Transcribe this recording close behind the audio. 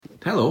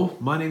Hello,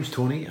 my name's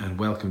Tony and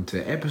welcome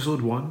to episode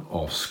 1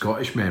 of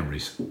Scottish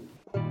Memories.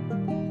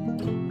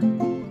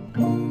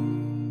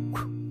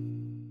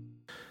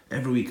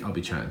 Every week I'll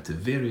be chatting to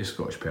various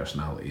Scottish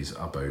personalities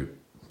about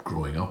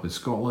growing up in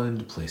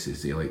Scotland,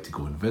 places they like to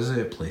go and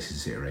visit,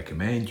 places they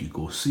recommend you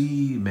go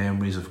see,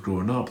 memories of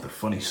growing up, the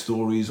funny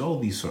stories, all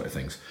these sort of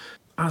things.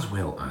 As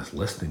well as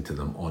listening to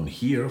them on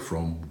here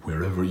from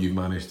wherever you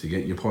managed to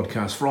get your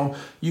podcast from,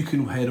 you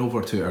can head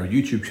over to our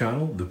YouTube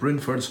channel, The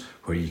Brunfords,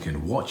 where you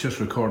can watch us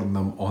recording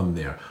them on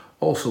there.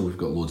 Also, we've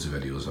got loads of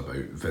videos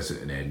about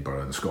visiting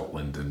Edinburgh and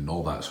Scotland and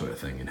all that sort of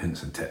thing, and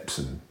hints and tips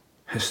and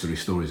history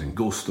stories and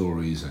ghost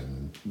stories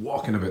and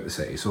walking about the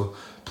city. So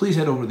please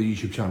head over to the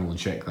YouTube channel and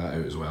check that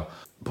out as well.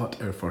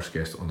 But our first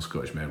guest on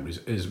Scottish Memories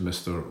is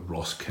Mr.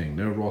 Ross King.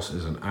 Now, Ross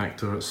is an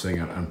actor,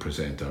 singer and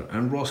presenter,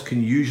 and Ross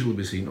can usually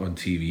be seen on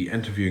TV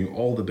interviewing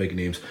all the big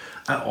names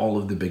at all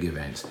of the big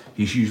events.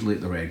 He's usually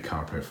at the red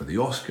carpet for the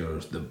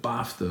Oscars, the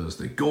BAFTAs,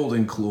 the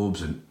Golden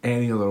Globes and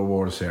any other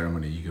award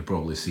ceremony you could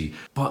probably see.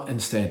 But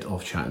instead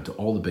of chatting to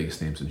all the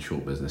biggest names in show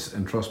business,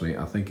 and trust me,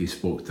 I think he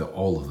spoke to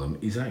all of them,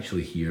 he's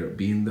actually here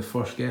being the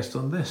first guest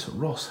on this.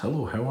 Ross,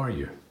 hello, how are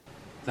you?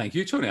 Thank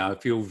you, Tony. I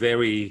feel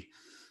very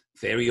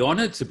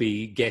honoured to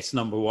be guest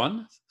number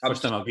one.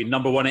 First time I've been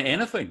number one at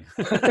anything.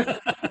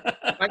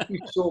 Thank you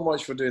so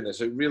much for doing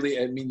this. It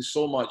means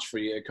so much for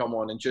you to come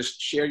on and just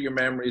share your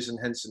memories and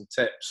hints and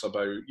tips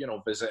about,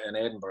 visiting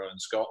Edinburgh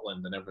and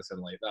Scotland and everything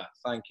like that.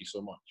 Thank you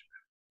so much.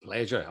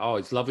 Pleasure. Oh,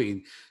 it's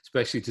lovely,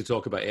 especially to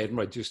talk about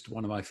Edinburgh, just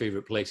one of my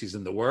favourite places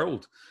in the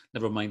world,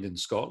 never mind in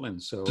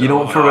Scotland. So,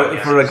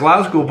 for a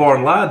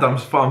Glasgow-born lad,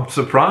 I'm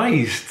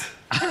surprised.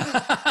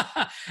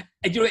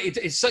 And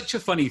it's such a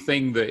funny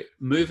thing that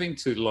moving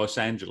to Los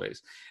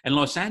Angeles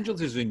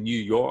and New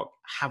York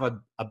have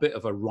a bit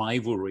of a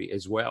rivalry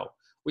as well,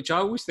 which I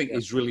always think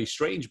is really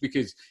strange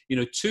because,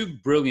 two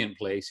brilliant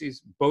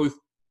places, both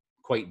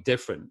quite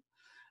different.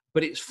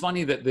 But it's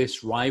funny that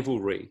this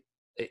rivalry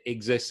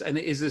exists, and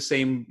it is the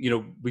same,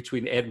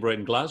 between Edinburgh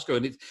and Glasgow.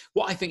 And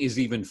what I think is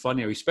even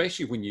funnier,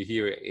 especially when you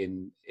hear it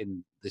in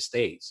the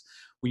States,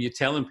 when you're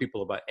telling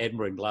people about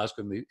Edinburgh and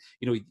Glasgow, and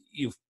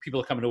people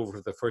are coming over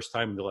for the first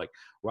time, and they're like,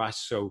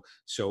 "Ross,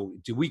 so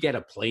do we get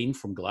a plane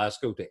from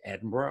Glasgow to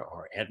Edinburgh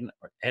or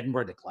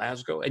Edinburgh to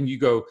Glasgow?" And you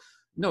go,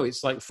 "No,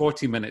 it's like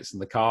 40 minutes in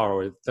the car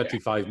or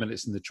 35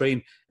 minutes in the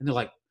train." And they're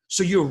like,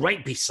 "So you're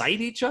right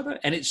beside each other?"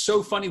 And it's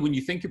so funny when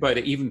you think about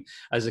it. Even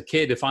as a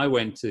kid, if I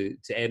went to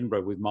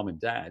Edinburgh with mum and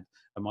dad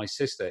and my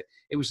sister,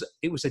 it was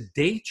a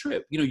day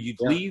trip. You'd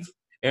leave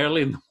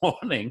early in the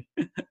morning.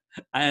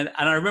 And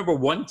I remember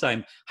one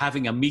time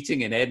having a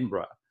meeting in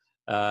Edinburgh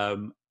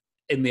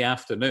in the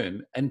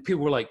afternoon, and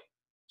people were like,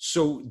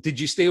 "So did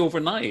you stay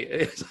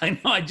overnight?" I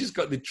know, I just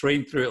got the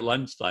train through at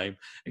lunchtime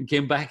and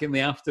came back in the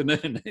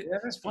afternoon.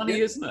 It's funny,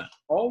 isn't it?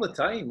 All the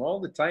time.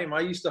 I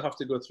used to have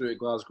to go through to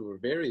Glasgow for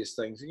various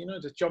things.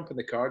 Just jump in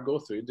the car, go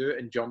through, do it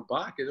and jump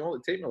back. It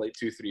only take me like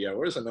 2-3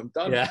 hours and I'm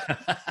done. Yeah.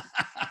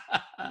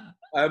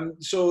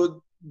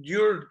 So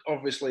you're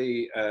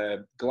obviously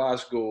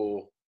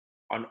Glasgow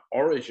on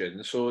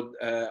origin. So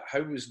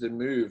how was the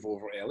move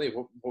over LA?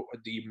 What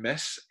do you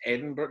miss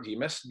Edinburgh? Do you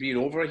miss being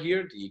over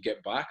here? Do you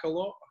get back a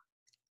lot?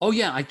 Oh,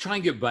 yeah, I try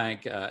and get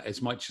back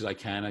as much as I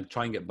can. I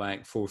try and get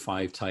back 4 or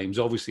 5 times.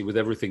 Obviously, with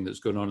everything that's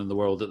going on in the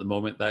world at the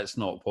moment, that's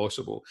not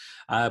possible.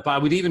 But I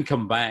would even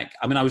come back.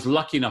 I mean, I was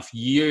lucky enough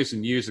years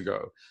and years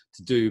ago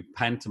to do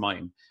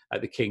pantomime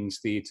at the King's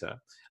Theatre,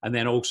 and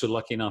then also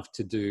lucky enough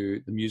to do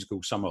the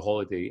musical Summer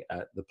Holiday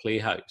at the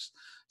Playhouse.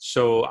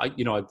 So,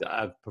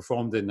 I've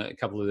performed in a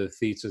couple of the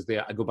theatres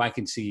there. I go back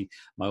and see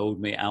my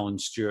old mate, Alan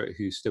Stewart,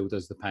 who still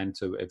does the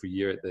panto every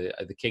year at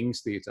the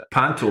King's Theatre.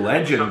 Panto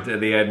legend at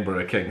the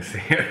Edinburgh King's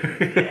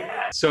Theatre.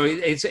 So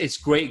it's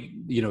great,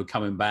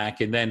 coming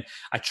back. And then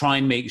I try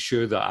and make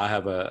sure that I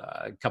have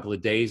a couple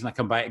of days, and I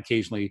come back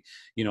occasionally.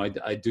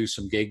 I do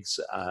some gigs,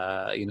 so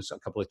a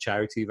couple of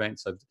charity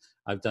events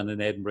I've done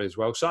in Edinburgh as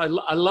well. So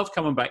I love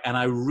coming back, and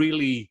I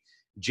really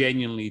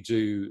genuinely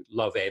do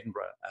love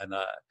Edinburgh. And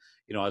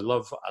I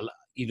love,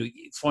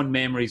 fond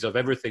memories of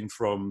everything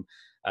from,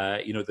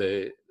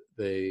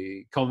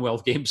 the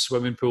Commonwealth Games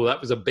swimming pool. That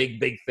was a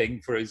big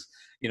thing for his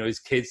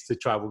kids to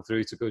travel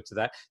through to go to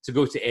that. To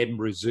go to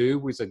Edinburgh Zoo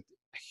was a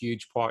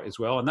huge part as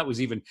well. And that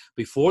was even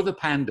before the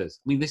pandas.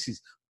 I mean, this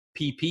is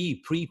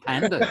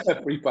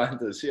pre-pandas.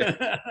 Pre-pandas, yeah.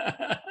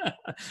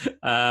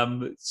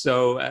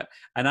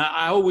 And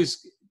I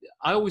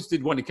always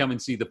did want to come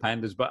and see the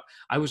pandas, but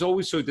I was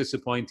always so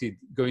disappointed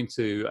going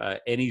to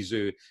any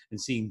zoo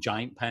and seeing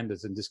giant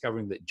pandas and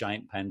discovering that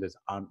giant pandas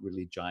aren't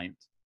really giant.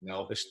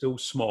 No. They're still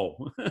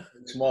small.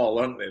 Small,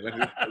 aren't they?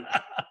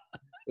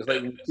 It's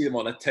like when you see them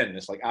on a tin,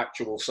 it's like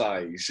actual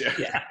size.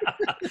 Yeah.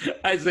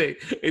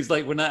 It's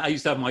like when I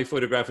used to have my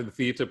photograph in the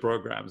theatre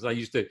programs, I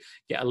used to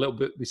get a little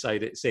bit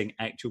beside it saying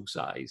actual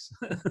size.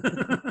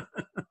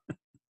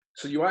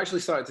 So you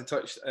actually started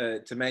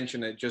to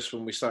mention it just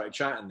when we started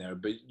chatting there,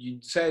 but you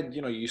said,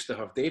 you used to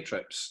have day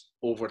trips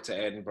over to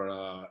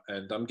Edinburgh,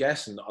 and I'm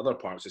guessing other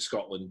parts of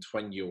Scotland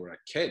when you were a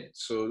kid.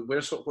 So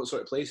what sort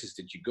of places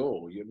did you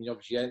go? You, I mean,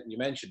 obviously you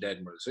mentioned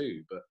Edinburgh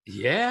Zoo, but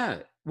Yeah.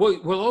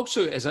 Well,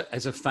 also as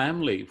a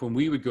family, when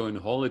we would go on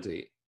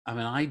holiday, I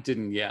mean, I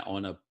didn't get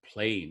on a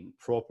plane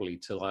properly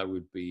till I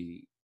would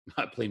be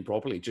not plane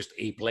properly, just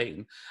a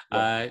plane,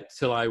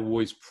 till I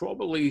was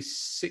probably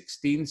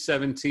 16,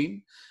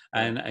 17,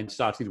 and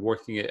started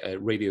working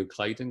at Radio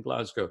Clyde in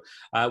Glasgow.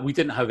 We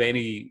didn't have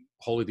any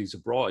holidays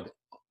abroad.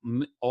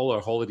 All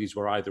our holidays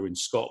were either in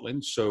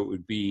Scotland, so it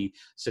would be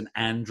St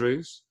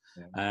Andrews,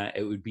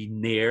 it would be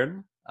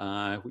Nairn,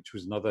 which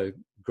was another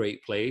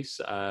great place.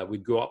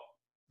 We'd go up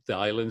the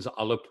islands,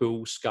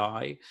 Ullapool,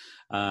 Skye.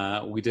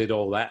 We did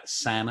all that.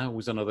 Sana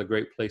was another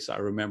great place that I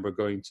remember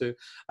going to.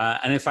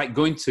 And in fact,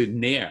 going to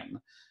Nairn,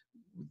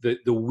 the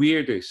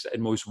weirdest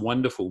and most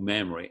wonderful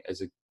memory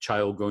as a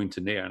child going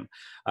to Nairn,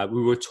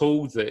 we were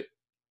told that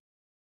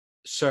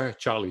Sir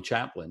Charlie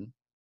Chaplin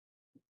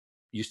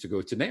used to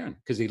go to Nairn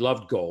because he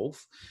loved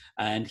golf,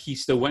 and he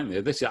still went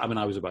there.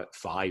 I was about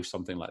 5,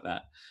 something like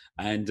that.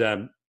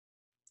 And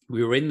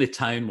we were in the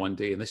town one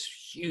day, and this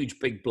huge,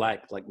 big,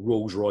 black, like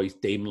Rolls Royce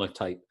Daimler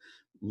type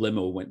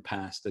limo went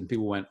past, and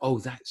people went, "Oh,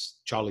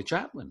 that's Charlie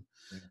Chaplin."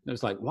 And it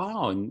was like,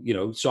 wow.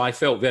 And, so I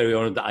felt very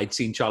honored that I'd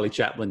seen Charlie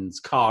Chaplin's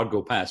car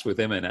go past with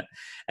him in it.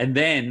 And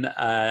then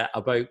I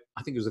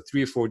think it was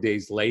 3 or 4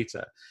 days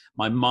later,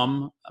 my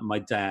mum, my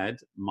dad,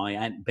 my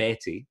Aunt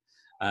Betty,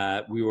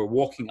 we were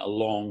walking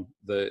along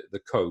the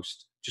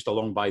coast, just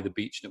along by the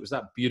beach, and it was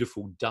that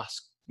beautiful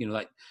dusk,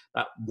 like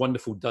that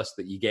wonderful dusk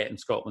that you get in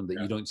Scotland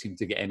that you don't seem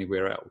to get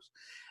anywhere else.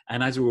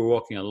 And as we were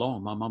walking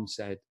along, my mum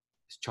said,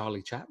 "It's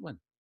Charlie Chaplin."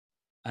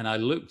 And I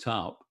looked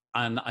up,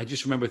 and I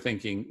just remember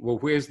thinking, well,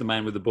 where's the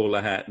man with the bowler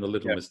hat and the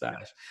little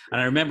moustache? And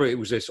I remember it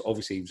was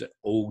obviously he was an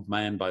old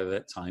man by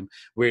that time,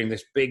 wearing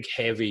this big,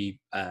 heavy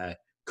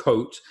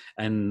coat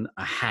and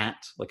a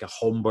hat, like a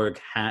Homburg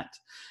hat.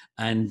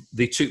 And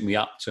they took me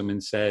up to him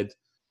and said,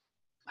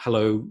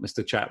 "Hello,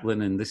 Mr.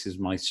 Chaplin, and this is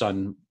my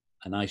son."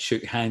 And I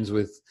shook hands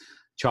with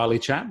Charlie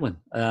Chaplin,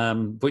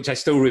 which I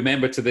still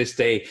remember to this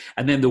day.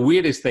 And then the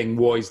weirdest thing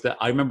was that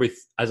I remember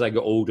as I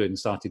got older and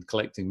started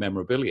collecting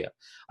memorabilia,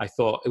 I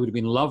thought it would have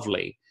been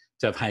lovely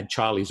to have had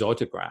Charlie's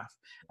autograph.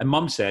 And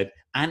Mum said,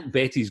 "Aunt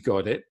Betty's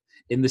got it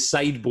in the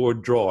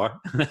sideboard drawer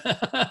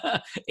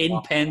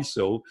in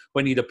pencil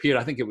when he'd appeared.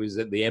 I think it was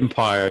at the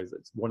Empire,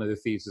 one of the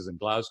theatres in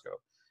Glasgow."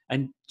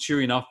 And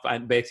sure enough,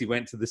 Aunt Betty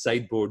went to the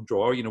sideboard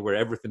drawer, where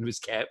everything was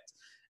kept.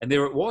 And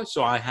there it was.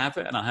 So I have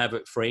it, and I have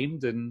it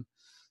framed. And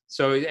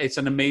so it's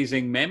an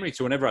amazing memory.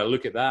 So whenever I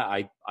look at that,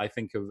 I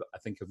think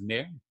of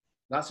Nairn.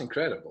 That's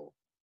incredible.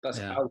 That's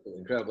absolutely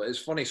incredible. It's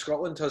funny,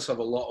 Scotland does have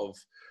a lot of,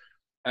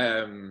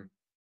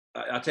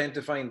 I tend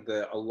to find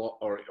that a lot,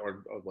 or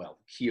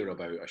hear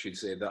about, I should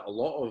say, that a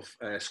lot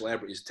of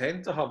celebrities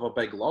tend to have a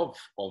big love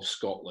of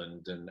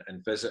Scotland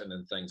and visiting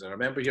and things. I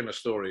remember hearing a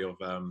story of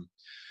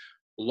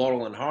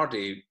Laurel and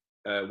Hardy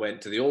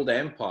went to the Old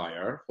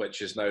Empire,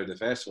 which is now the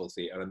Festival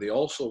Theatre, and they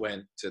also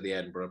went to the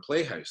Edinburgh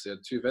Playhouse. They had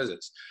 2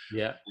 visits.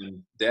 Yeah.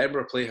 And the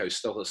Edinburgh Playhouse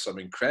still has some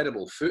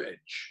incredible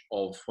footage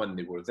of when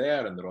they were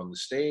there and they're on the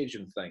stage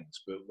and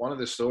things. But one of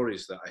the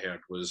stories that I heard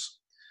was,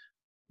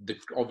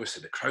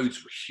 obviously the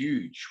crowds were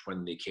huge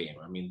when they came.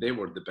 I mean, they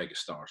were the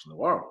biggest stars in the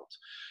world.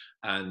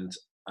 And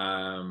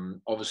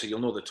obviously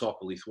you'll know the top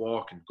of Leith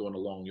Walk and going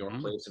along York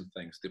Place and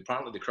things.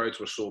 Apparently the crowds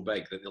were so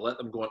big that they let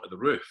them go onto the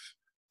roof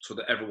so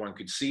that everyone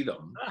could see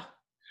them,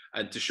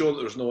 and to show that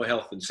there was no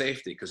health and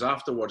safety, because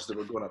afterwards they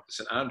were going up to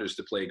St Andrews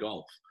to play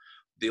golf.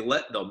 They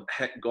let them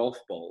hit golf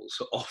balls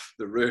off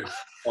the roof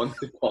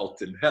onto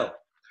Calton Hill.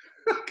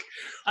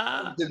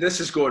 This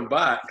is going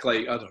back,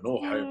 like, I don't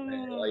know how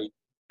many, like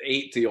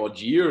 80 odd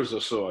years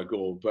or so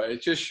ago, but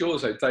it just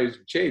shows how times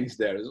have changed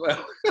there as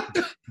well.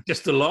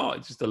 just a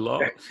lot.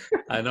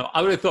 I know.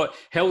 I would have thought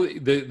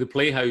the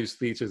Playhouse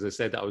Theatre, as I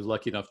said, I was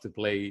lucky enough to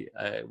play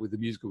with the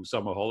musical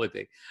Summer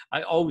Holiday.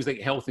 I always think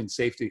health and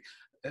safety.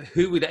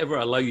 Who would ever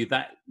allow you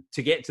that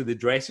to get to the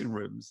dressing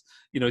rooms,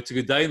 to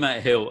go down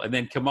that hill and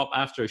then come up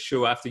after a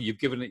show after you've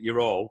given it your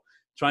all,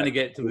 trying to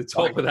get to the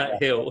top of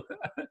that hill?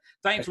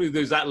 Thankfully,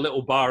 there's that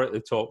little bar at the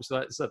top, so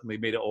that suddenly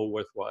made it all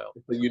worthwhile.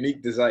 It's a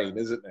unique design,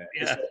 isn't it?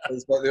 Yeah.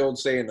 It's like the old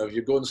saying of,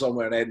 you're going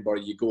somewhere in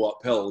Edinburgh, you go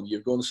uphill.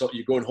 You're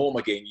going home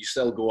again, you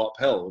still go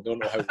uphill. I don't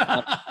know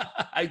how.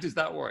 How does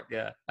that work?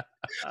 Yeah.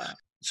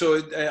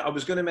 So I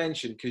was going to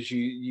mention, because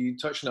you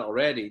touched on it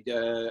already,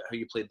 how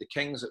you played the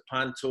Kings at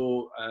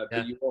Panto,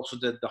 but you also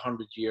did the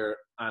 100-year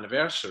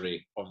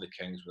anniversary of the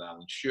Kings with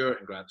Alan Stewart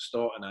and Grant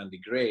Stott and Andy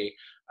Gray.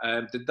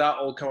 Did that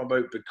all come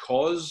about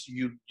because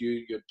you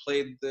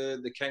played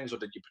the Kings, or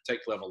did you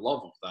particularly have a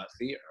love of that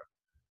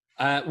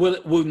theatre?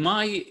 Well,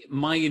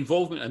 my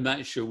involvement in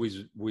that show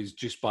was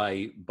just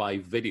by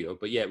video,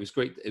 but yeah, it was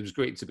great. It was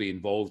great to be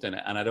involved in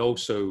it, and I'd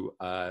also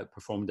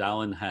performed.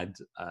 Alan had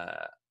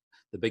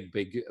the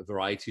big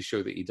variety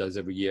show that he does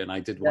every year, and I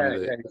did one of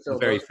the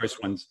very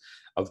first ones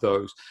of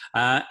those.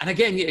 And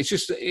again,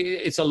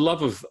 it's a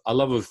love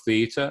of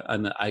theatre,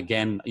 and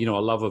again, a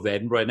love of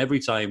Edinburgh. And every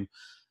time,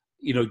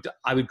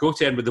 I would go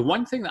to Edinburgh. The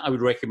one thing that I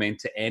would recommend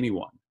to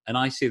anyone, and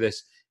I say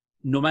this,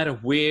 no matter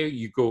where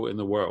you go in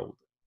the world,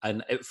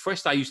 and at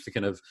first I used to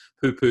kind of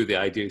poo-poo the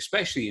idea,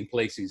 especially in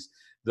places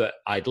that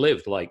I'd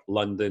lived, like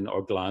London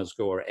or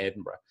Glasgow or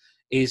Edinburgh,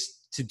 is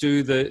to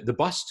do the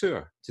bus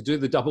tour, to do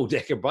the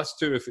double-decker bus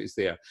tour if it's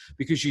there,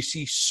 because you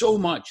see so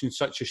much in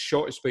such a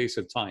short space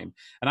of time.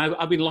 And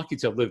I've been lucky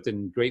to have lived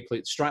in great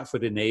places,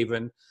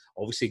 Stratford-in-Avon,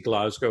 obviously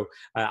Glasgow.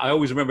 I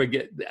always remember,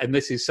 and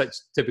this is such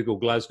typical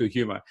Glasgow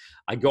humour,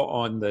 I got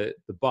on the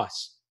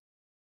bus,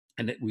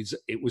 and it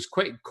was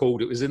quite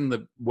cold. It was in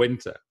the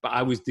winter, but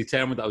I was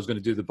determined that I was going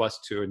to do the bus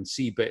tour and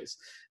see bits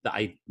that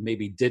I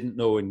maybe didn't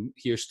know and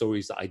hear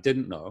stories that I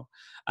didn't know.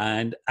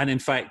 And in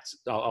fact,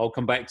 I'll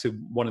come back to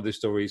one of the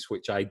stories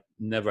which I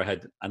never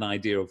had an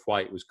idea of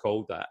why it was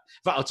called that.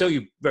 In fact, I'll tell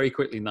you very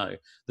quickly now.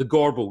 The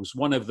Gorbals,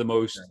 one of the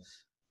most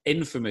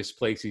infamous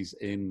places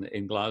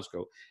in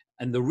Glasgow.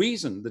 And the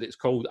reason that it's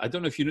called, I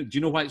don't know if do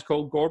you know why it's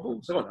called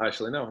Gorbals? I don't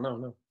actually,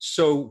 no.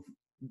 So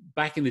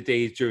back in the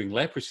days during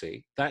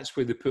leprosy, that's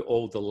where they put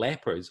all the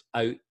lepers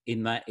out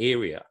in that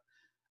area.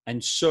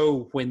 And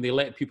so when they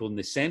let people in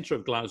the centre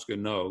of Glasgow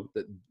know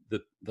that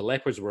the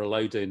lepers were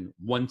allowed in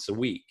once a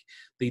week,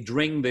 they'd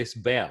ring this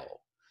bell,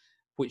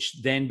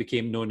 which then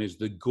became known as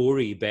the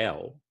Gory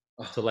Bell,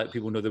 to let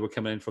people know they were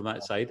coming in from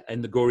that side.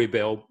 And the Gory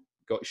Bell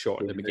got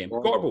shortened and became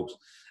Gorbals.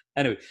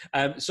 Anyway,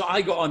 so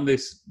I got on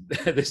this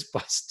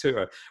bus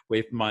tour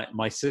with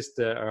my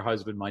sister, her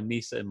husband, my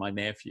niece, and my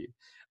nephew.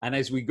 And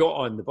as we got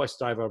on, the bus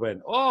driver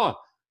went, "Oh,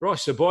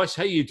 Ross, the boss,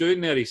 how you doing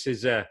there?" He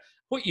says,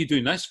 "What are you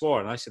doing this for?"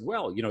 And I said,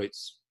 "Well,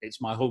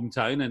 it's my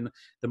hometown, and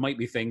there might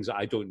be things that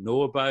I don't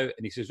know about."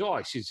 And he says,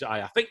 I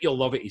think you'll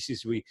love it." He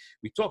says, we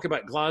talk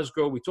about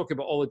Glasgow, we talk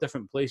about all the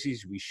different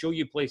places, we show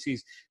you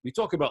places, we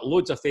talk about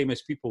loads of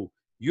famous people.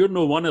 You're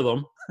no one of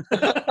them."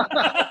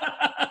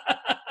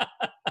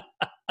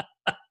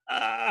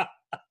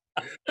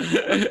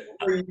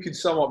 You could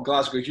sum up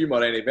Glasgow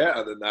humour any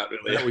better than that,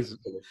 really.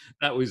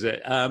 That was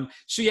it.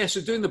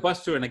 So doing the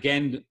bus tour, and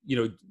again,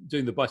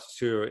 doing the bus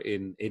tour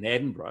in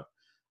Edinburgh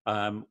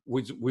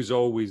was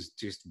always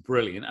just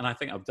brilliant. And I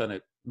think I've done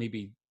it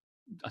maybe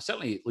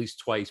certainly at least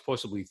twice,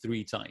 possibly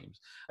 3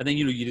 times. And then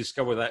you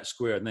discover that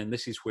square, and then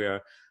this is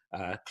where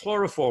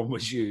chloroform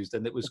was used,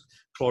 and it was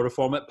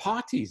chloroform at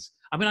parties.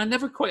 I mean, I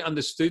never quite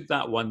understood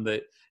that one.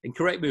 And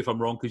correct me if I'm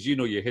wrong, because you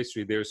know your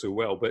history there so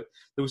well. But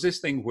there was this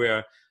thing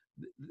where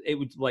it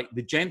would, like,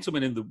 the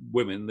gentlemen and the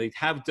women, they'd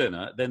have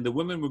dinner, then the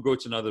women would go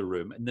to another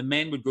room, and the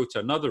men would go to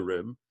another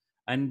room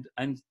and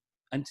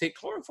take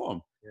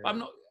chloroform. Yeah. I'm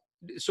not.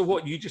 So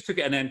what? You just took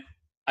it and then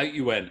out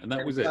you went, and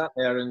that was it. Sat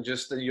there and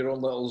just in your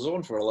own little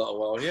zone for a little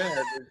while.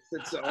 Yeah,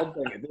 it's an odd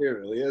thing to do,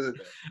 really, isn't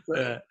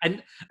it?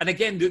 And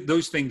again,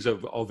 those things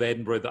of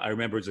Edinburgh that I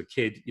remember as a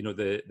kid,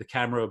 the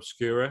camera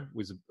obscura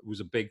was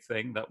a big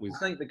thing. That was. I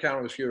think the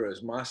camera obscura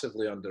is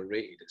massively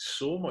underrated. It's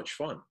so much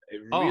fun.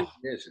 It really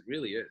is. It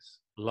really is.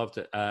 Loved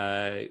it.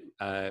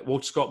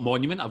 Walter Scott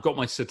Monument. I've got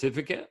my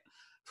certificate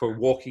for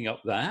walking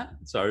up that,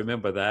 so I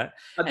remember that.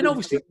 And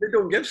obviously, they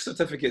don't give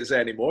certificates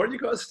anymore. You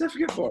got a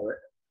certificate for it.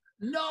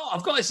 No,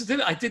 I've got a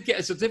certificate. I did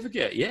get a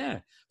certificate. Yeah,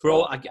 for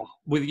all. I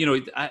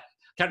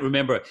can't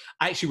remember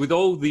actually. With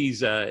all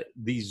these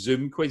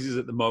Zoom quizzes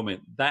at the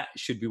moment, that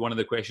should be one of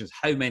the questions.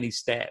 How many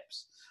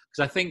steps?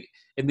 Because I think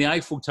in the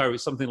Eiffel Tower,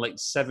 it's something like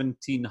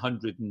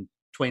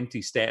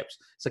 1,720 steps.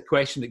 It's a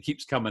question that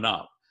keeps coming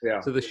up. Yeah.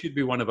 So there should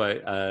be one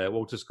about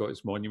Walter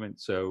Scott's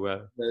Monument.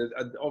 So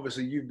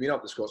obviously you've been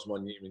up the Scott's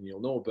Monument, you'll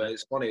know. But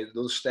it's funny,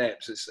 those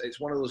steps. It's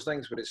one of those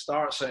things where it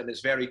starts out and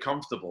it's very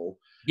comfortable.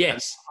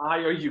 Yes. And the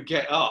higher you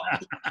get up,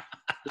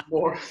 the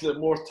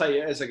more tight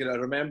it is. I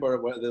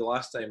remember the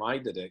last time I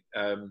did it.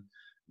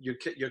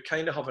 You're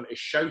kind of having to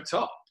shout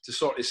up to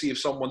sort of see if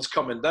someone's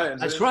coming down.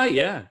 That's right.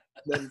 Yeah.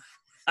 Then,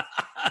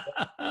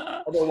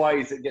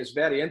 otherwise, it gets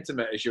very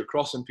intimate as you're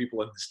crossing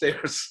people in the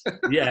stairs.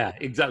 Yeah,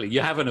 exactly.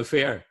 You have an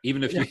affair,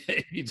 even if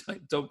you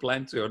don't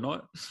plan to or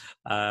not.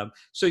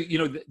 So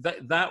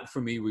that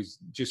for me was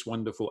just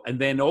wonderful. And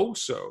then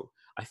also,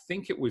 I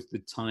think it was the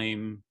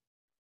time.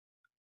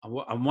 I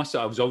was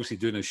obviously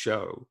doing a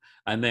show,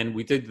 and then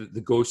we did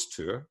the ghost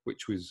tour,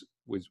 which was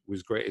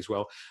great as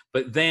well.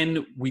 But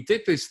then we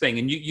did this thing,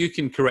 and you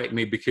can correct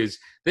me, because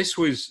this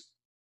was,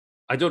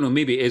 I don't know,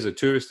 maybe it is a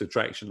tourist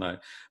attraction now,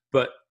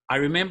 but I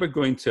remember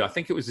going to, I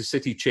think it was the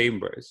City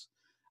Chambers,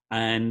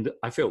 and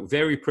I felt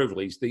very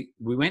privileged.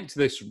 We went to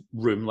this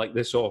room, like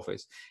this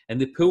office,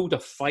 and they pulled a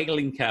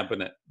filing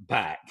cabinet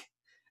back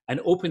and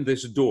opened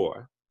this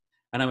door.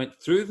 And I went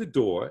through the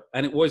door,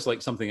 and it was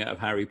like something out of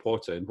Harry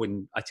Potter. And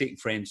when I take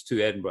friends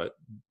to Edinburgh,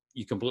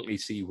 you completely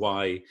see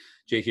why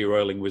J.K.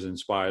 Rowling was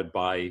inspired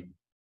by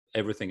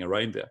everything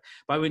around there.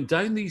 But I went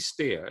down these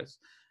stairs,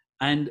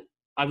 and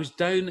I was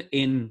down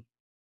in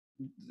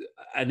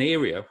an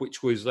area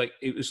which was like,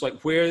 it was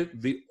like where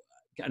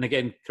and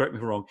again, correct me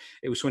if I'm wrong,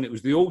 it was when it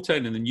was the old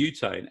town and the new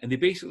town, and they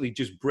basically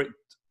just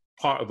bricked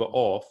part of it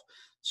off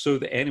so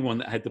that anyone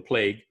that had the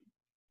plague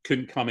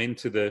couldn't come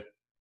into the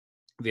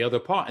other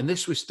part. And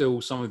this was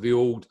still some of the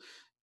old,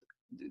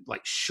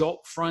 like,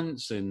 shop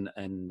fronts and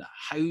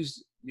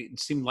it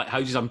seemed like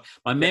houses.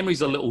 My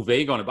memory's a little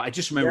vague on it, but I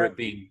just remember it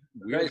being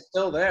weird. It's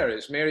still there.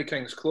 It's Mary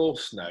King's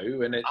Close now,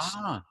 and it's.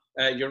 Ah,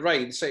 You're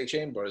right, City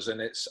Chambers,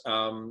 and it's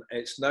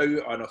now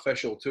an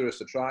official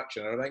tourist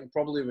attraction. I think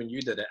probably when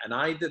you did it, and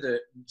I did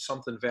it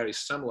something very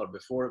similar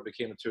before it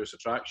became a tourist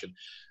attraction.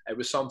 It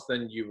was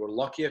something you were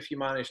lucky if you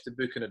managed to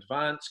book in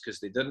advance because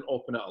they didn't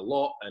open it a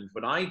lot. And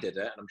when I did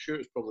it, and I'm sure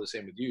it's probably the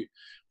same with you,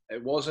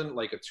 it wasn't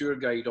like a tour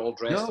guide all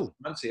dressed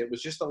fancy. It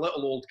was just a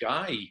little old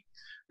guy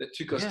that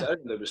took us down.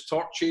 There was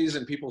torches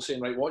and people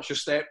saying, "Right, watch your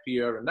step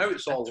here," and now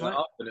it's all lit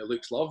up and it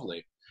looks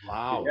lovely.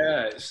 wow.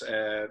 Yeah,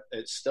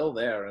 it's still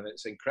there and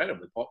it's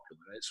incredibly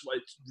popular. It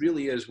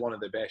really is one of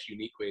the best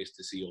unique ways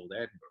to see old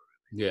Edinburgh.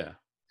 Yeah.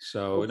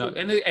 So, no,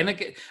 and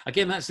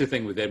again, that's the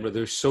thing with Edinburgh.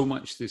 There's so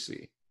much to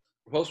see.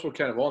 Whilst we're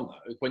kind of on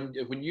that,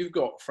 when you've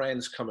got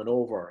friends coming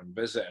over and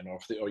visiting,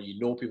 or you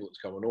know people that's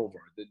coming over,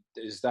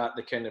 is that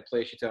the kind of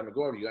place you tell them to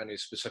go? Or have you got any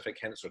specific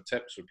hints or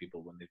tips for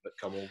people when they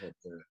come over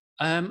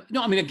to?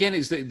 No, I mean, again,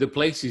 it's the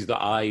places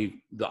that I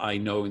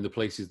know and the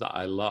places that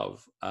I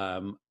love.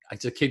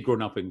 As a kid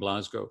growing up in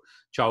Glasgow,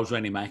 Charles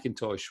Rennie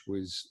Mackintosh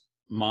was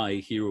my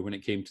hero when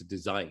it came to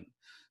design.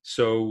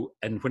 So,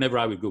 and whenever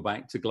I would go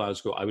back to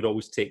Glasgow, I would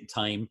always take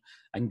time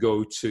and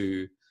go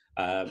to,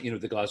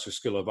 the Glasgow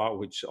School of Art,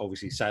 which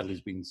obviously sadly has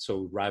been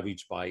so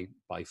ravaged by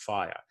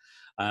fire.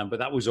 But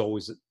that was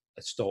always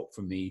a stop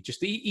for me,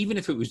 just even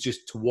if it was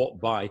just to walk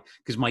by,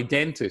 because my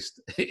dentist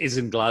is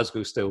in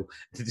Glasgow still,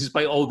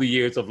 despite all the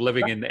years of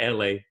living in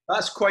LA.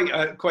 That's quite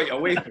a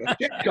way for a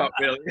checkup,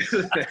 really,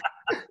 isn't it?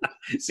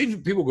 It seems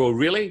people go,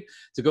 really?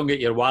 To go and get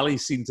your Wally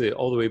seen to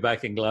all the way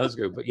back in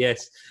Glasgow. But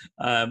yes,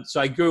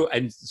 so I go,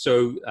 and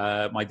so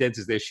my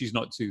dentist there, she's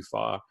not too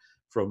far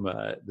from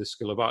the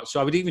School of Art. So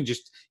I would even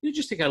just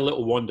take a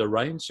little wander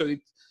around. So,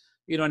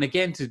 and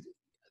again,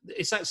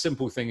 it's that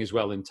simple thing as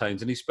well in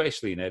towns, and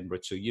especially in Edinburgh.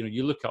 So,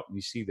 you look up and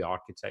you see the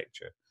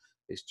architecture.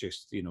 It's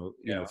just,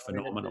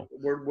 phenomenal.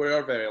 I mean, we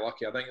are very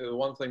lucky. I think the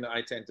one thing that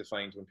I tend to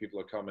find when people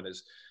are coming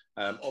is,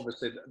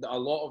 obviously, a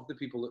lot of the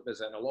people that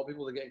visit, and a lot of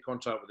people that get in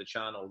contact with the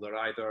channel, they're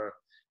either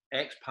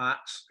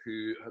expats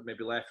who have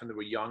maybe left when they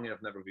were young and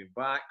have never been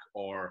back,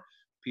 or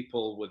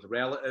people with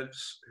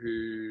relatives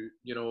who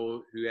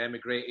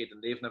emigrated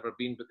and they've never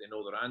been, but they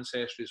know their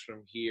ancestry is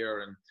from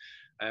here,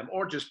 and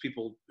or just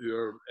people who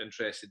are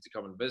interested to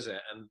come and visit,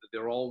 and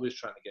they're always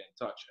trying to get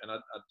in touch. And I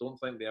don't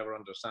think they ever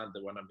understand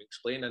that when I'm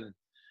explaining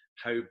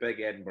how big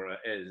Edinburgh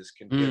is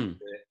compared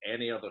to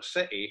any other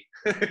city.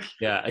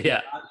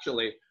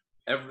 Actually,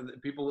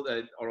 people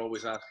that are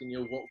always asking,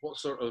 what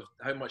sort of,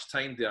 how much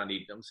time do I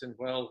need? I'm saying,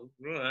 well,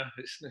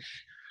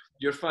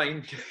 you're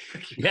fine.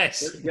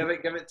 Yes. give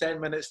it 10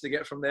 minutes to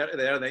get from there to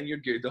there, then you're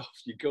good. Off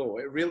you go.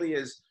 It really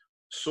is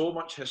so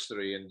much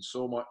history and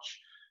so much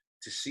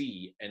to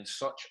see in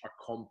such a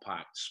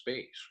compact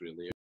space,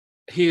 really.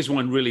 Here's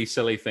one really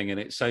silly thing, and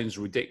it sounds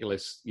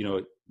ridiculous,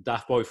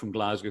 daft boy from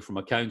Glasgow, from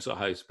a council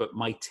house, but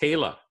my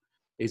tailor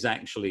is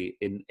actually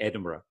in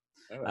Edinburgh.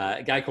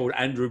 A guy called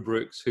Andrew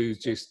Brooks, who's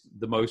just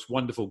the most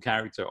wonderful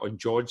character on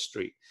George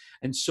Street.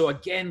 And so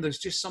again, there's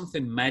just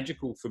something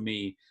magical for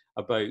me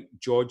about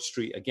George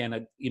Street.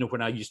 Again,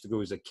 when I used to go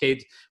as a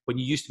kid, when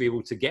you used to be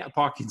able to get a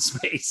parking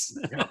space.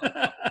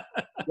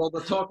 Well,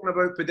 they're talking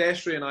about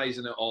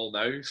pedestrianising it all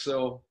now,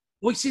 so...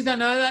 Well, see,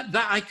 that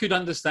I could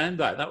understand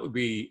that. That would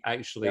be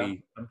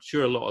actually, I'm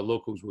sure a lot of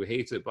locals would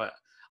hate it, but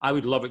I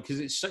would love it because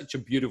it's such a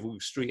beautiful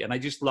street. And I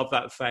just love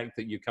that fact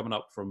that you're coming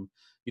up from,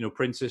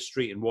 Princess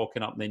Street and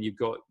walking up, and then you've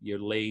got your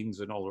lanes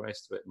and all the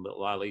rest of it and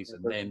little alleys.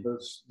 And then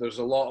there's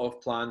a lot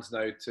of plans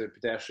now to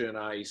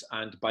pedestrianise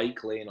and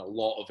bike lane a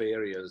lot of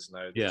areas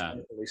now. It's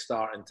definitely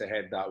starting to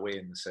head that way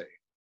in the city.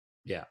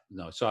 Yeah,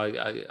 no. So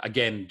I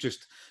again,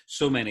 just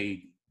so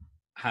many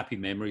happy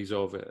memories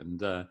of it,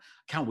 and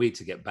can't wait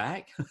to get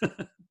back.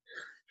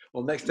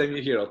 Well, next time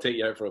you're here, I'll take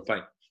you out for a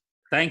pint.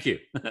 Thank you.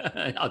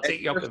 I'll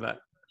take you up with that.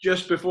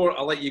 Just before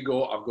I let you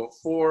go, I've got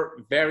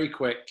 4 very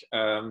quick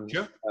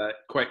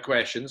quick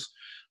questions.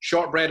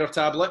 Shortbread or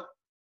tablet?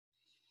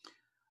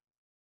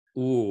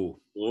 Oh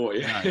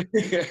yeah.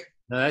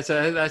 No,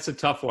 that's a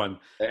tough one.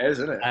 It is,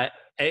 isn't it?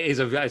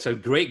 It's a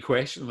great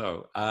question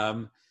though.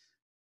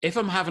 If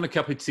I'm having a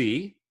cup of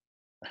tea,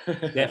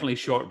 definitely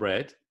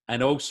shortbread.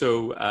 And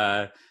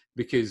also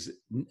because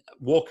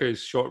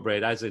Walker's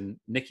shortbread, as in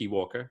Nicky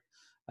Walker,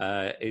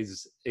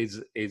 is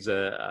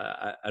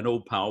an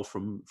old pal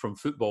from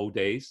football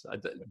days.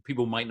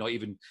 People might not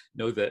even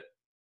know that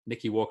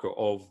Nicky Walker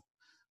of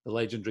the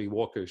legendary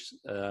Walkers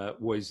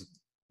was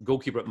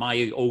goalkeeper at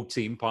my old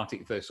team,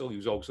 Partick Thistle. He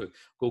was also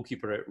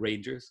goalkeeper at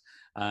Rangers.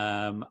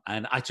 And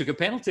I took a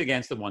penalty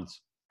against him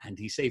once, and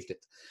he saved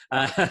it.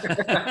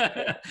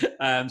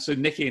 So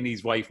Nicky and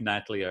his wife,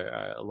 Natalie,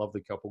 are a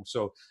lovely couple.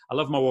 So I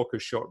love my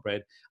Walker's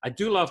shortbread. I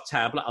do love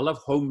tablet. I love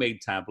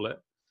homemade tablet.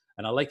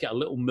 And I like it a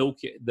little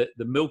milky, the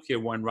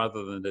milkier one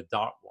rather than the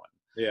dark one.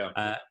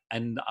 Yeah.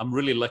 And I'm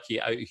really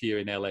lucky out here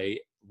in LA.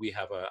 We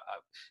have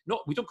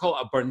we don't call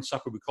it a Burns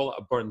supper, we call it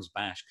a Burns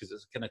bash because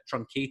it's a kind of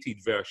truncated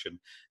version.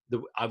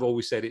 I've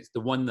always said it's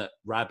the one that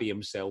Rabbi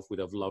himself would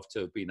have loved to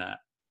have been at.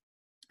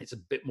 It's a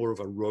bit more of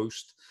a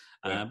roast.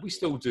 We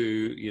still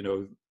do,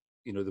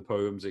 the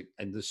poems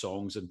and the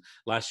songs. And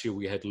last year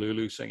we had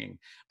Lulu singing,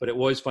 but it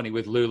was funny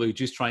with Lulu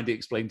just trying to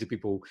explain to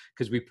people,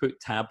 because we put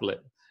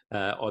tablet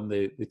on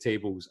the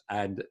tables,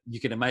 and you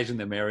can imagine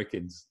the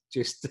Americans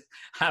just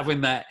having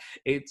that.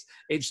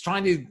 It's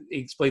trying to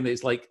explain that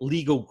it's like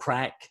legal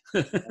crack.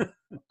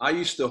 I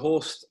used to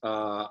host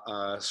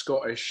a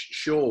Scottish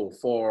show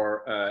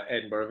for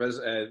Edinburgh,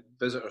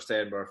 visitors to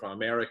Edinburgh from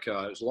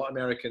America. It was a lot of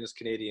Americans,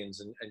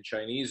 Canadians, and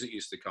Chinese that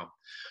used to come.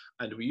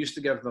 And we used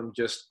to give them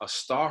just a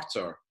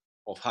starter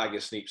of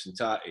haggis, neeps, and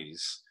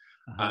tatties.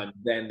 And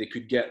then they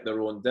could get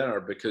their own dinner,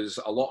 because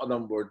a lot of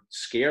them were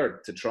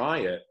scared to try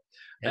it.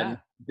 Yeah. And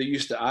they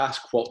used to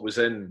ask what was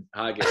in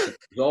haggis.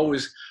 I'd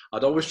always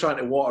try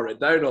to water it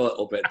down a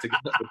little bit to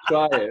get them to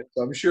try it.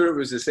 So I'm sure it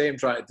was the same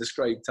trying to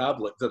describe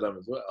tablet to them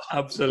as well.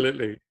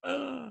 Absolutely.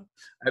 I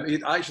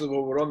mean, actually,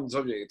 when we're on the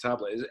subject of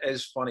tablet, it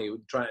is funny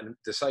trying to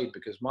decide,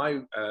 because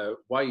my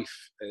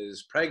wife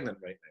is pregnant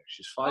right now.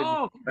 She's 5 months.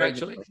 Oh,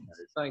 congratulations.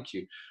 Thank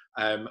you.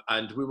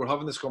 And we were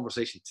having this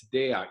conversation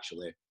today,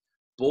 actually.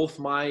 Both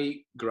my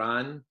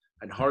gran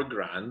and her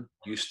gran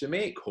used to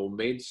make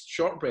homemade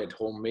shortbread,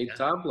 homemade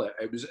tablet.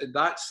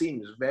 That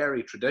seems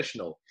very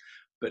traditional,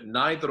 but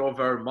neither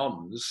of our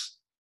mums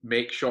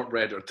make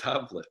shortbread or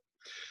tablet.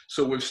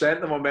 So we've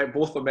sent them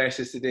both a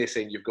message today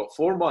saying, you've got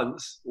 4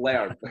 months,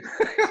 learn.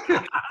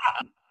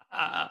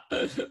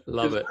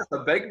 Love it. That's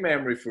a big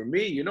memory for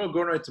me,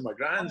 going around to my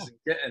grans and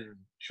getting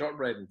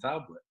shortbread and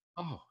tablet.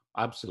 Oh,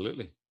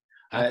 absolutely.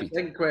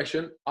 Second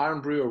question,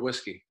 Iron Brew or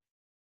whiskey?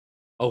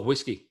 Oh,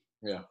 whiskey.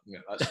 Yeah,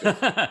 that's good.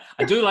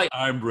 I do like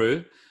Iron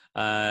Brew,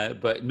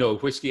 but no,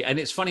 whiskey. And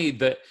it's funny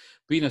that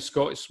being a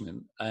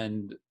Scotsman,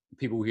 and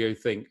people here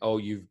think, oh,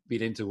 you've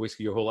been into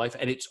whiskey your whole life.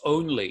 And it's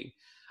only,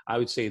 I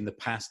would say, in the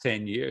past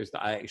 10 years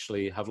that I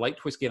actually have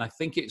liked whiskey. And I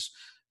think it's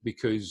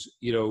because,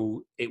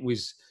 it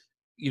was,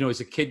 as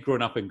a kid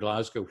growing up in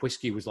Glasgow,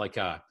 whiskey was like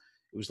a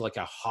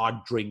hard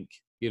drink,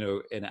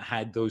 and it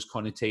had those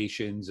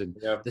connotations, and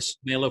the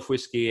smell of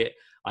whiskey,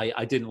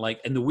 I didn't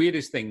like. And the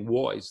weirdest thing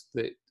was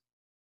that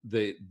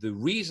the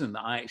reason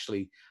that I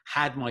actually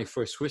had my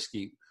first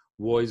whiskey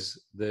was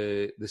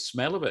the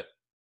smell of it.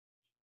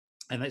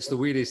 And that's the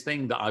weirdest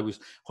thing, that I was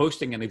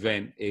hosting an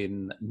event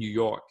in New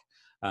York,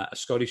 a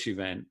Scottish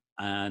event,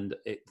 and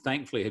it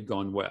thankfully had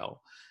gone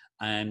well.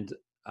 And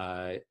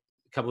a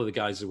couple of the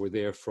guys that were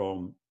there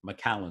from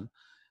Macallan,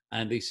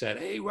 and they said,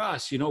 hey,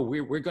 Ross,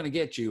 we're going to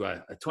get you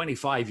a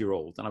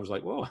 25-year-old. And I was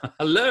like, whoa,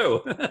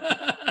 hello.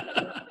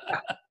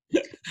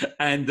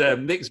 And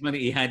next minute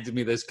he handed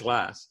me this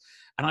glass.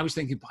 And I was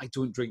thinking, but I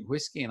don't drink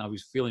whiskey. And I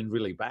was feeling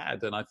really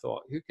bad. And I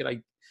thought, who could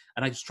I?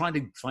 And I was trying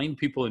to find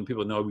people, and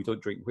people know we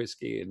don't drink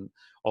whiskey and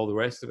all the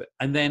rest of it.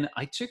 And then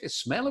I took a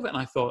smell of it, and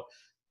I thought,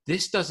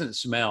 this doesn't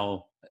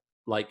smell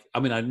like, I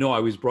know I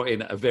was brought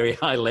in at a very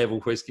high level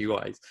whiskey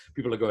wise.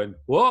 People are going,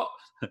 what?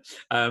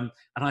 And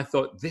I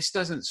thought, this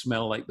doesn't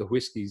smell like the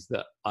whiskies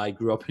that I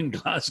grew up in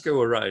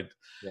Glasgow around.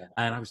 Yeah.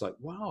 And I was like,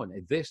 wow, and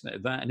this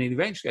and that. And then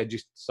eventually I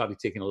just started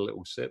taking a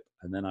little sip.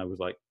 And then I was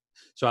like,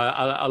 so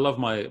I love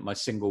my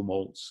single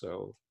malts.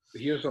 So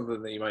here's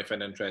something that you might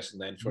find interesting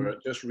then. For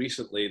just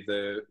recently,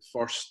 the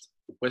first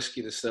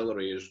whiskey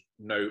distillery is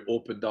now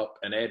opened up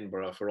in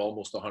Edinburgh for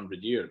almost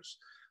 100 years.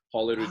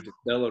 Holyrood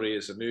Distillery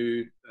is a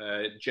new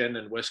gin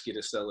and whiskey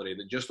distillery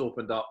that just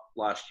opened up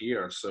last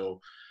year.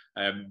 So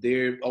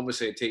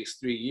obviously it takes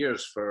 3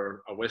 years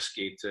for a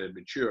whiskey to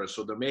mature.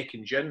 So they're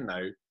making gin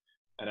now,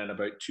 and in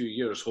about 2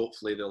 years,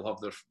 hopefully they'll have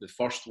the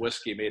first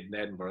whiskey made in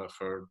Edinburgh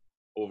for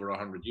over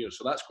 100 years.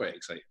 So that's quite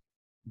exciting.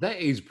 That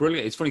is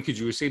brilliant. It's funny because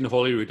you were saying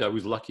Holyrood. I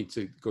was lucky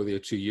to go there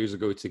 2 years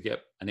ago to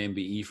get an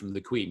MBE from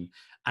the Queen,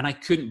 and I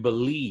couldn't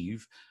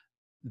believe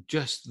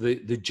just the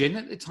gin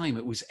at the time.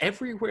 It was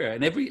everywhere,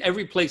 and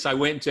every place I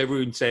went to,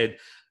 everyone said,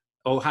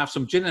 oh, have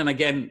some gin. And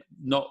again,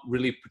 not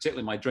really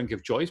particularly my drink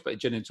of choice, but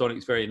gin and tonic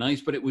is very nice.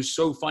 But it was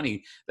so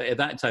funny that at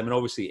that time, and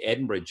obviously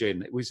Edinburgh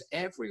gin, it was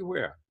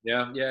everywhere.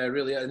 Yeah,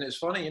 really. And it's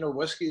funny,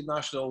 whiskey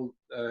national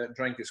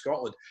drink of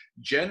Scotland,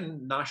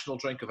 gin national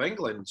drink of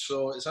England.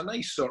 So it's a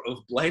nice sort of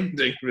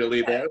blending,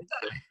 really, there.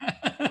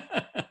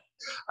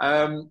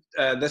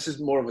 This is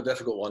more of a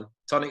difficult one.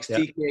 Tunnocks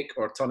tea cake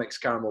or Tunnocks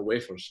caramel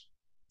wafers?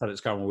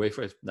 Tunnocks caramel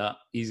wafers. Nah,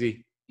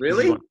 easy.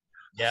 Really? Easy.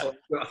 Yeah.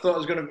 I thought it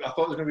was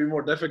gonna be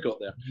more difficult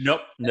there.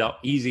 Nope.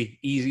 Easy.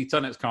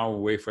 Tunnocks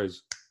caramel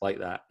wafers like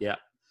that. Yeah.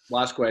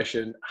 Last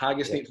question: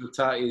 haggis, neeps with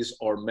tatties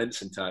or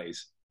mince and tatties?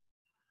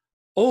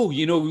 Oh,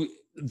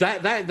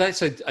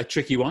 that's a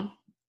tricky one.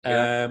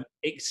 Yeah.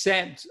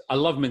 Except I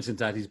love mince and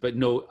tatties, but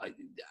no,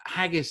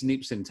 haggis,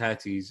 neeps and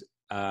tatties.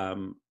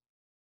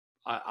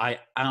 I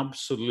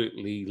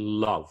absolutely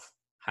love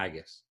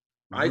haggis.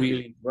 I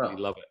really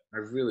love it. I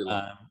really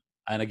love it.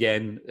 And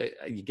again,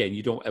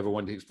 you don't ever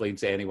want to explain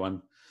to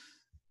anyone,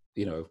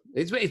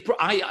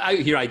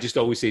 I just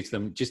always say to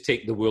them, just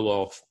take the wool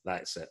off.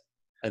 That's it.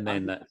 And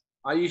then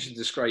I usually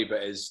describe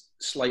it as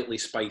slightly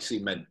spicy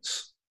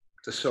mince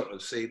to sort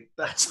of say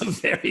that's a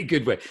very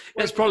good way.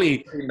 That's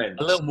probably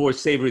a little more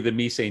savory than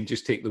me saying,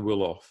 just take the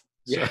wool off.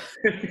 Yeah.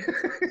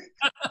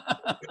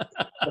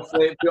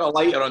 Put a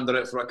lighter under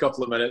it for a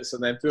couple of minutes,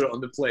 and then put it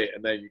on the plate,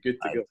 and then you're good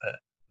to go.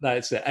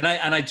 That's it. And I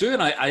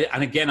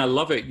again, I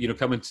love it,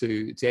 coming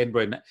to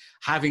Edinburgh and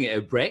having it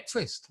at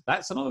breakfast.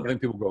 That's another thing.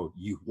 People go,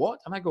 "You what?"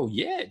 And I go,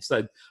 "Yeah, it's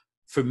that."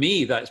 For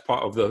me, that's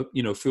part of the,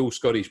 full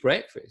Scottish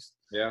breakfast.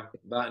 Yeah,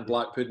 that and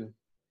black pudding.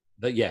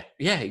 But yeah,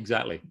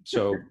 exactly.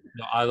 So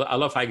I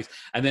love haggis,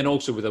 and then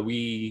also with a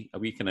wee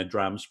kind of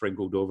dram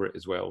sprinkled over it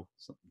as well.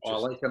 So I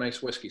like a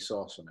nice whiskey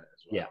sauce on it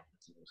as well. Yeah,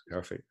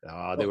 perfect.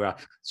 There we are.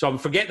 So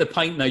forget the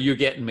pint now. You're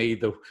getting me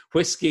the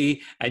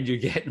whiskey, and you're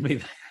getting me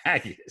the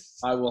haggis.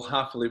 I will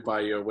happily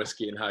buy your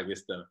whiskey and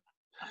haggis dinner.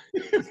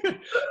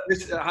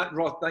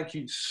 Ross, thank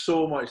you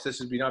so much. This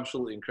has been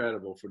absolutely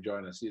incredible for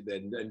joining us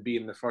and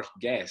being the first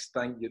guest.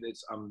 Thank you.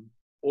 I'm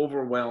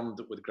overwhelmed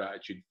with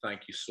gratitude.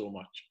 Thank you so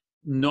much.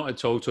 Not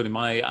at all, Tony.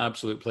 My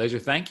absolute pleasure.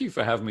 Thank you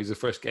for having me as the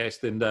first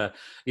guest. And,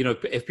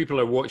 if people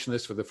are watching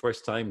this for the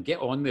first time, get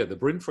on there. The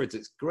Broonfords,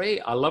 it's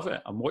great. I love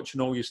it. I'm watching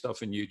all your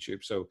stuff on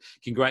YouTube. So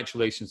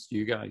congratulations to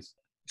you guys.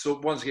 So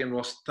once again,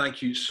 Ross,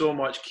 thank you so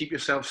much. Keep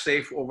yourself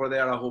safe over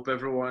there. I hope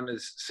everyone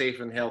is safe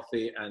and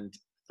healthy. And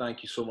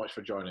thank you so much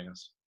for joining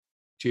us.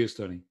 Cheers,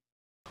 Tony.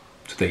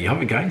 So there you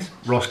have it, guys.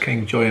 Ross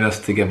King joining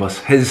us to give us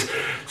his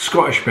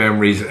Scottish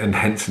memories and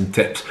hints and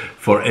tips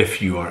for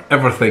if you are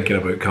ever thinking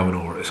about coming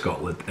over to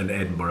Scotland and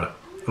Edinburgh.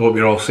 I hope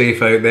you're all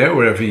safe out there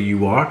wherever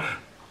you are.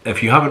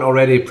 If you haven't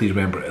already, please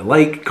remember to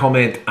like,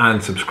 comment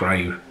and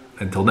subscribe.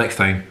 Until next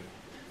time,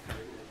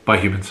 bye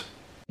humans.